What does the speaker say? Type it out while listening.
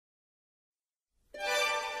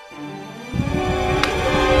Switch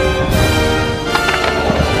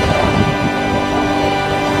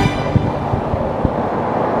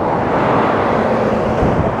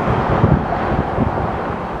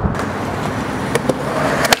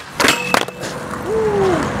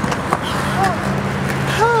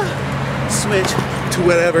to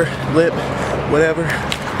whatever, lip, whatever.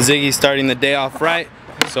 Ziggy's starting the day off right,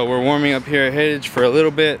 so we're warming up here at Heritage for a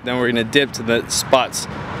little bit, then we're gonna dip to the spots.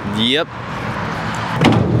 Yep.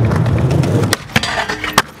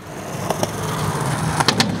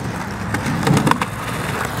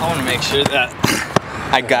 I wanna make sure that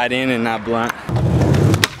I got in and not blunt.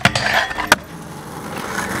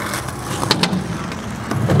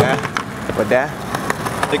 But that?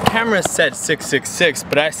 The camera said 666,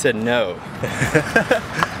 but I said no.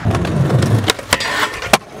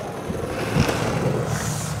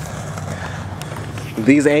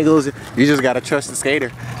 These angles, you just gotta trust the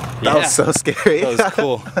skater. That was so scary. That was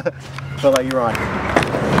cool. Felt like you're on.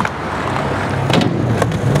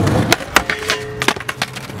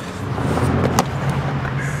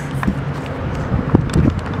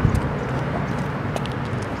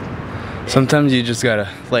 Sometimes you just gotta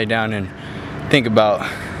lay down and think about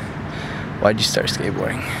why'd you start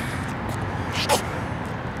skateboarding.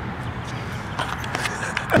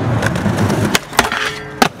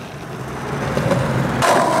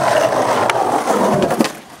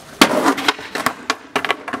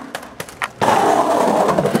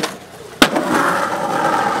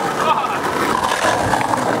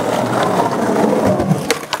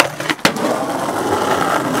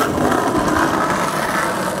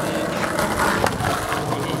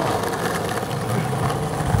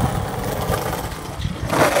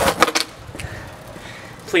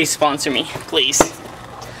 Please sponsor me, please.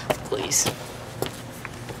 Please.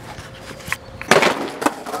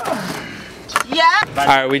 Yeah!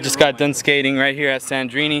 Alright, we just got done skating right here at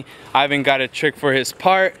Sandrini. Ivan got a trick for his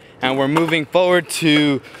part, and we're moving forward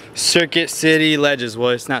to Circuit City Ledges. Well,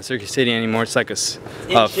 it's not Circuit City anymore, it's like a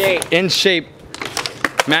in shape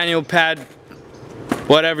manual pad,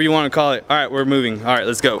 whatever you want to call it. Alright, we're moving. Alright,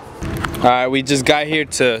 let's go. Alright, we just got here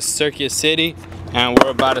to Circuit City, and we're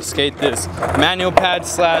about to skate this manual pad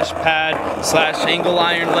slash angle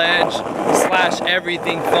iron ledge slash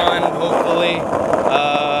everything fun, hopefully.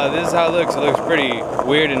 This is how it looks. It looks pretty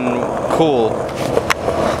weird and cool.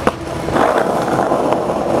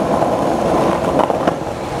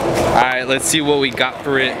 Alright, let's see what we got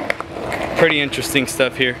for it. Pretty interesting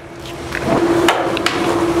stuff here.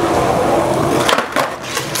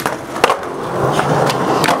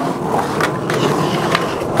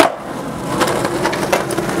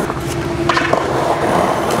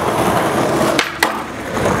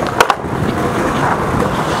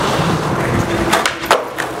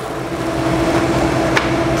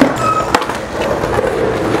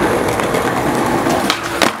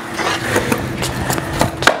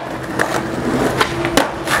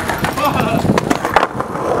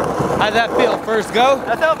 How'd that feel? First go?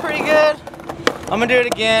 That felt pretty good. I'm gonna do it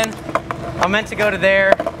again. I meant to go to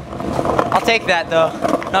there. I'll take that though.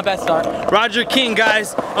 Not bad start. Roger King,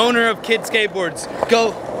 guys, owner of Kid Skateboards.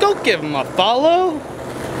 Go give him a follow.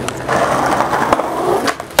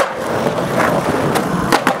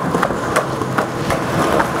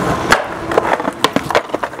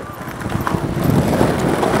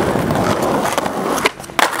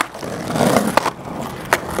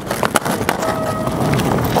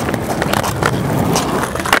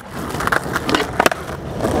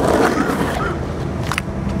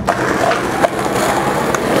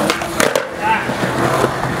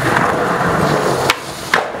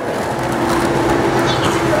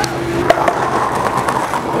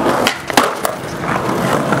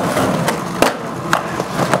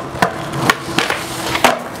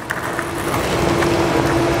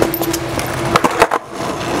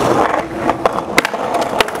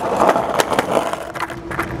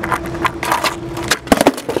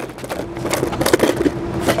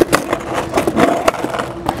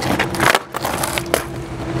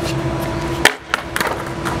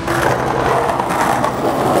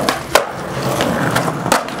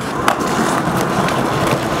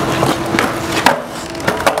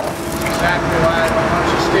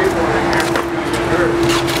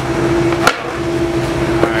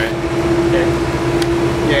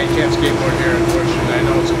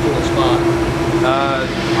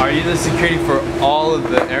 Are you the security for all of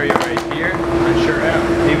the area right here? I sure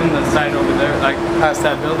am. Even the side over there, like past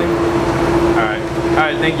that building? Alright.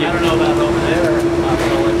 Alright, thank you. I don't know about over there. I'm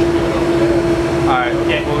gonna let you do it over there. Alright,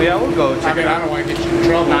 okay. Well, yeah, we'll go check it out. I don't want to get you in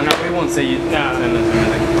trouble. No, we won't say you. No. Send us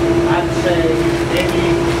anything. I'd say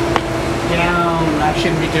maybe down. I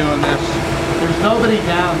shouldn't be doing this. There's nobody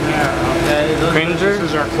down there, okay? Those Cringer?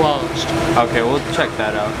 businesses are closed. Okay, we'll check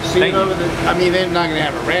that out. See Thank it over you. I mean, they're not gonna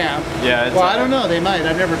have a ramp. Yeah, it's well, I don't know. They might.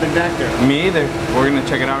 I've never been back there. Me either. We're gonna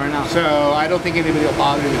check it out right now. So I don't think anybody will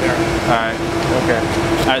bother you there. Alright. Okay.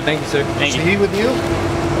 Alright, thank you, sir. Thank Is he with you?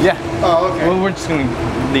 Yeah. Oh, okay. Well, we're just gonna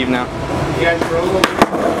leave now. You guys drove over?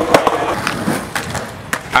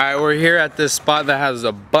 Alright, we're here at this spot that has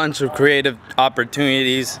a bunch of creative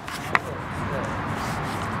opportunities.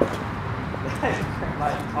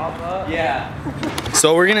 Yeah.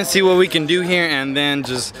 So we're gonna see what we can do here and then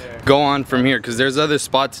just go on from here because there's other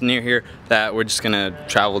spots near here that we're just gonna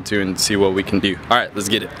travel to and see what we can do. Alright, let's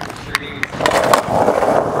get it.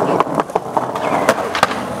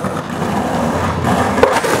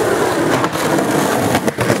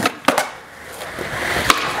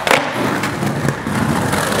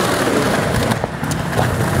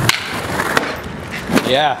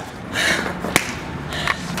 Yeah.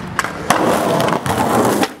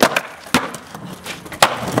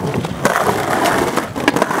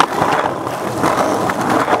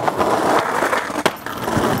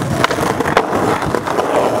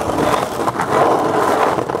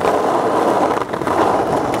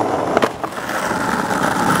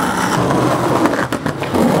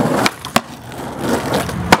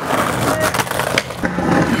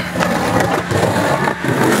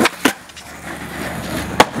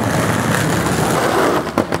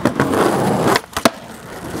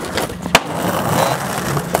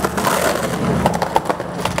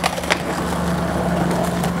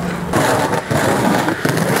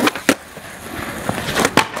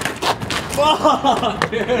 Oh,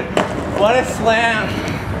 dude, what a slam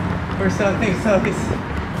for something so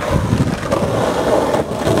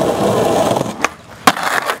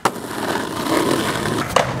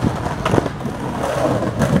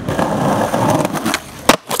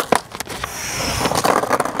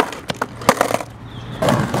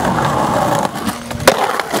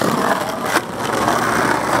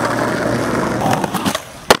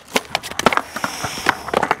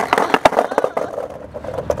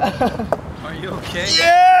Are you okay?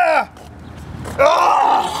 Yeah!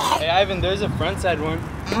 Hey Ivan, there's a front side one.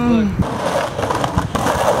 Look.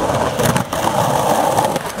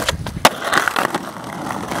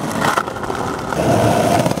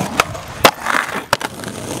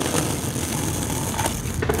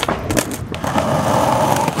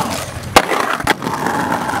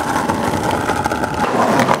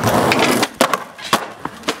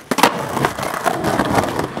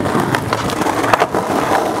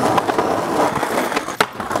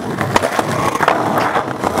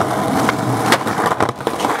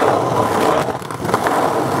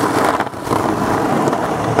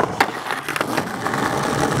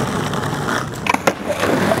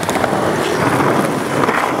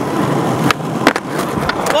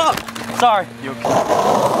 sorry. You okay?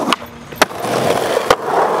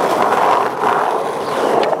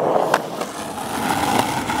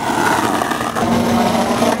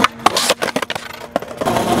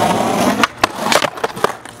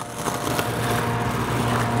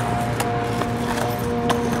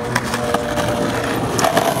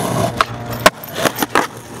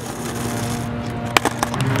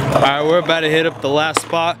 Alright, we're about to hit up the last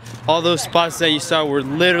spot. All those spots that you saw were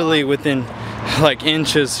literally within like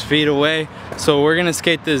inches, feet away. So we're gonna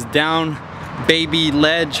skate this down baby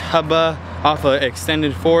ledge hubba off of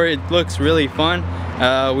extended 4. It looks really fun.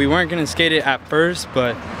 We weren't gonna skate it at first,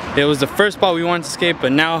 but it was the first spot we wanted to skate,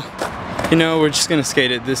 but now, you know, we're just gonna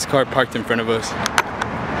skate it. This car parked in front of us.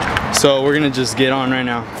 So we're gonna just get on right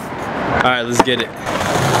now. Alright, let's get it.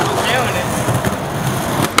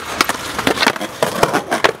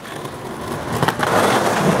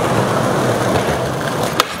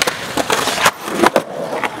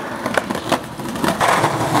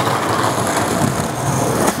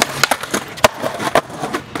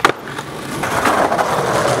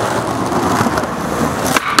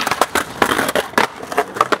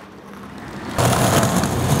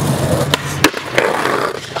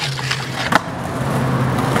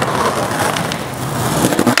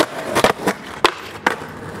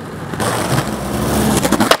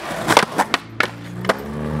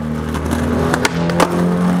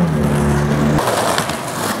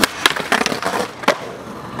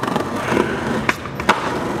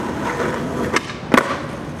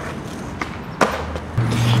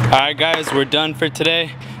 Alright guys, we're done for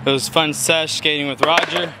today. It was fun sesh skating with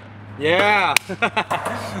Roger. Yeah.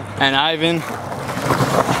 And Ivan.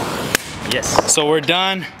 Yes. So we're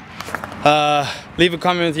done. Leave a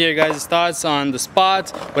comment with your guys' thoughts on the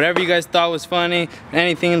spots, whatever you guys thought was funny,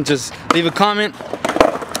 anything, just leave a comment.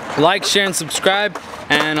 Like, share, and subscribe.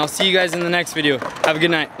 and I'll see you guys in the next video. Have a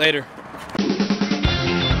good night. Later.